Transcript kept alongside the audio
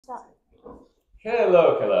Sorry.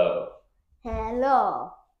 Hello, hello.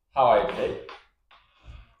 Hello, How are you today?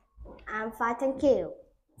 I'm fine, thank you.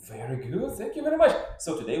 Very good, thank you very much.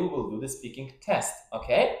 So today we will do the speaking test,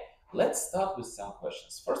 okay? Let's start with some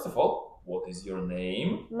questions. First of all, what is your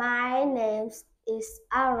name? My name is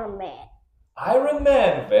Ironman.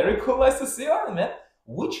 Ironman. Very cool, nice to see you, Ironman.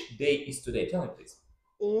 Which day is today? Tell me, please.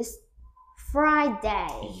 It's Friday.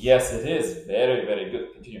 Yes, it is. Very, very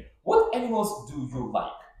good. Continue. What animals do you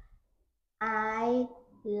like? I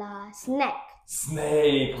like snack.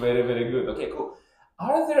 Snake. Very, very good. Okay, cool.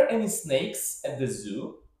 Are there any snakes at the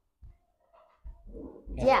zoo?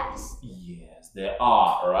 Yes, Yes, there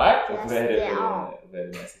are, right? yes, Very, they very, are.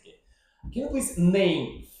 very nice. Okay. Can you please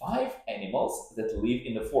name 5 animals that live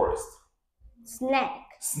in the forest? Snack,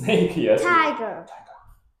 Snake, yes. tiger, Tiger.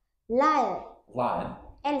 lion, Lion.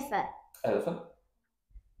 elephant, Elephant.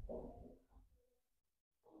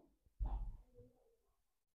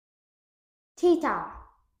 cheetah.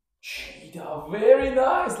 Cheetah. Very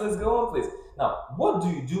nice. Let's go on, please. Now, what do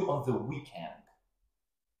you do on the weekend?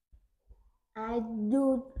 I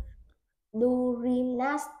do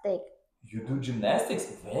gymnastic. You do gymnastics.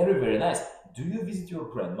 Very, very nice. Do you visit your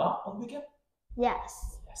grandma on weekend?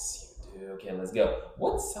 Yes, Yes, you do. Okay, let's go.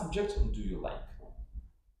 What subject do you like?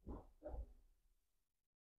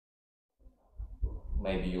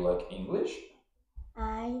 Maybe you like English?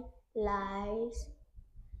 I like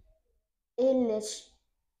English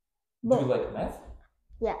Do you book. like math?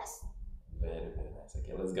 Yes, Very, very nice.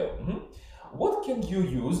 Okay, let's go. What can you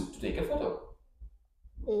use to take a photo?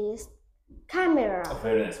 is camera.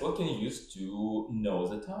 Very nice. What can you use to know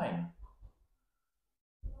the time?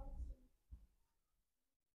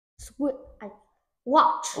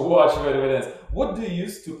 Watch. Watch, very, very nice. What do you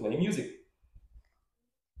use to play music?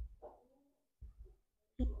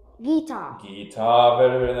 Guitar. Guitar,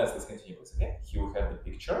 very, very nice. Let's continue, please. Okay, here we have the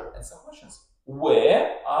picture and some questions.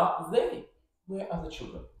 Where are they? Where are the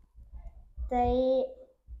children? They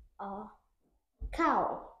are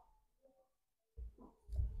cow.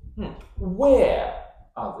 Where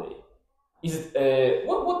are they? Is it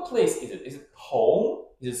what place is it? Is it home?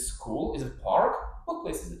 Is it school? Is it park? What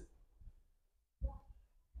place is it?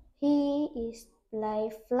 He is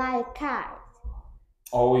play fly kite.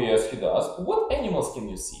 Oh yes, he does. What animals can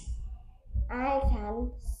you see? I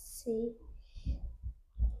can see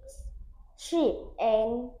sheep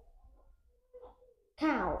and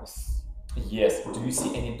cows. Yes. Do you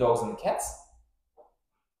see any dogs and cats?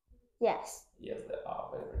 Yes, Yes, there are.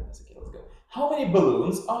 Very, very nice. Okay, let's go. How many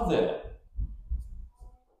balloons are there?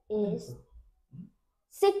 is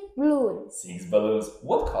 6 balloons. 6 balloons.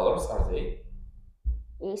 What colors are they?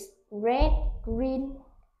 Is red, green,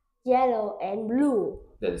 yellow, and blue.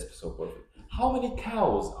 That is so perfect. How many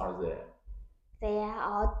cows are there? There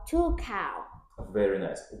are 2 cows. Very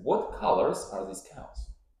nice. What colors are these cows?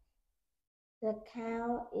 The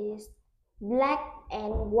cow is black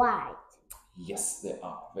and white. Yes, they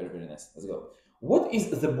are. Very, very nice. Let's go. What is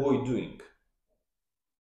the boy doing?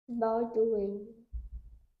 Boy doing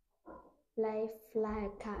play fly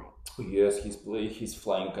kite. Oh, yes, he's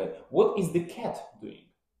flying kite. What is the cat doing?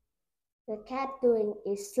 The cat doing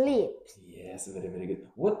is sleep. Yes, very, very good.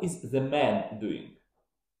 What is the man doing?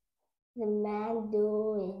 The man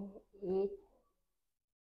doing it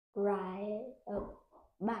ride a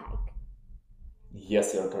bike.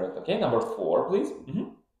 Yes, you're correct. Okay, number 4, please.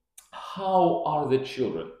 How are the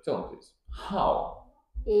children? Tell me, please. How?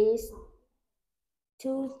 Is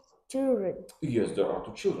 2 children. Yes, there are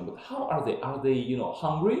 2 children, but how are they? Are they,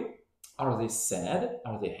 hungry? Are they sad?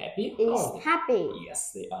 Are they happy? How Is are they? happy.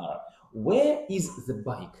 Yes, they are. Where is the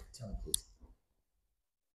bike? Tell me, please.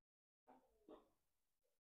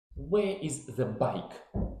 Where is the bike?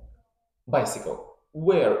 Bicycle.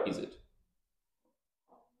 Where is it?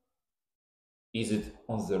 Is it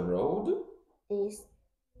on the road? Is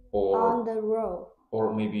Or on the road.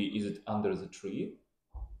 or maybe is it under the tree?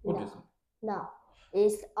 What do you No. think? No,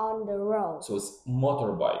 it's on the road. So it's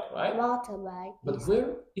motorbike, right? Motorbike But is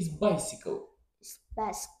where is bicycle?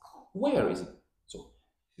 bicycle. Where is it? So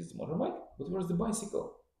it's motorbike, but where's the bicycle?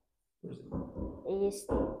 Where is it? Is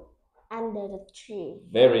under the tree.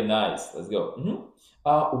 Very nice. Let's go.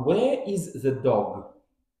 Where is the dog?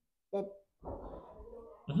 The,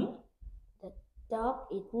 Mhm. the dog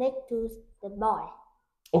is next to the boy.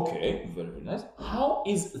 Okay, very, very nice. How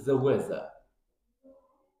is the weather?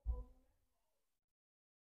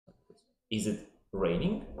 Is it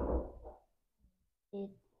raining?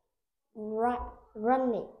 It's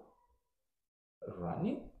running.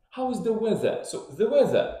 Running? How is the weather? So the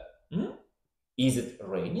weather. Is it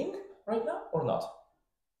raining right now or not?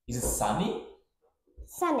 Is it sunny?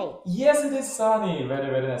 sunny. Yes, it is sunny. Very,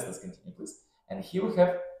 very nice. Let's continue, please. And here we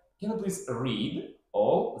have, can you please read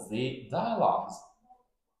all the dialogues?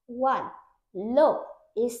 1. Look,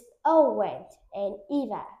 it's Owen and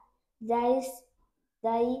Eva. They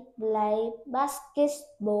play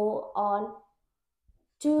basketball on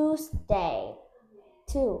Tuesday.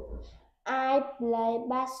 2. I play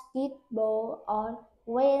basketball on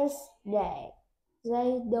Wednesday.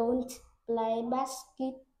 They don't play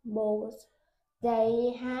basketball.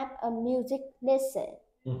 They have a music lesson.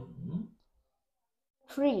 Mhm.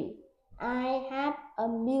 3. I have a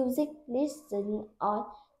music lesson on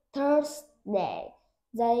Thursday.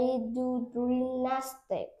 They do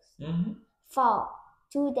gymnastics. Mhm. 4.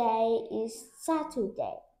 Today is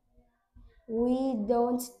Saturday. We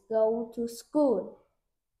don't go to school.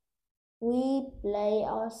 We play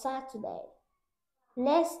on Saturday.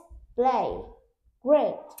 Let's play.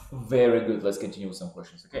 Great. Very good. Let's continue with some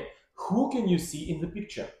questions. Okay. Who can you see in the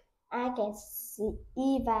picture? I can see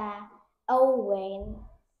Eva, Owen,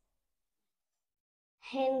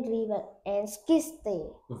 Henry, and Kirsty.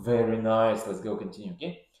 Very nice. Let's go continue.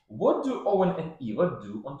 Okay. What do Owen and Eva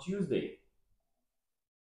do on Tuesday?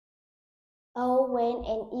 Owen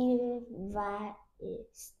and Eva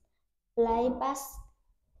is play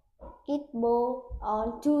basketball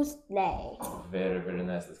on Tuesday. Very, very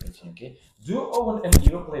nice. Let's continue. Okay. Do Owen and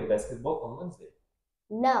Eva play basketball on Wednesday?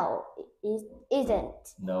 No, it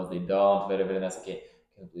isn't. No, they don't. Very, very nice. Okay.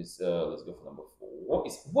 Can you please let's go for number 4.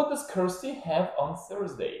 What does Kirsty have on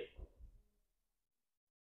Thursday?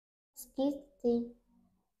 Kirsty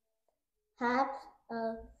have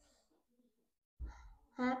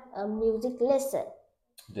a music lesson.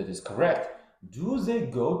 That is correct. Do they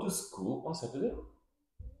go to school on Saturday?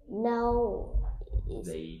 No,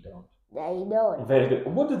 They don't. they don't. Very good.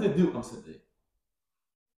 What do they do on Saturday?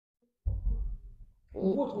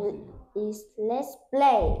 What do they do? Is let's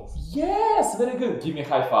play. Yes, very good. Give me a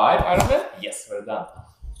high five, Ironman. Yes, well done.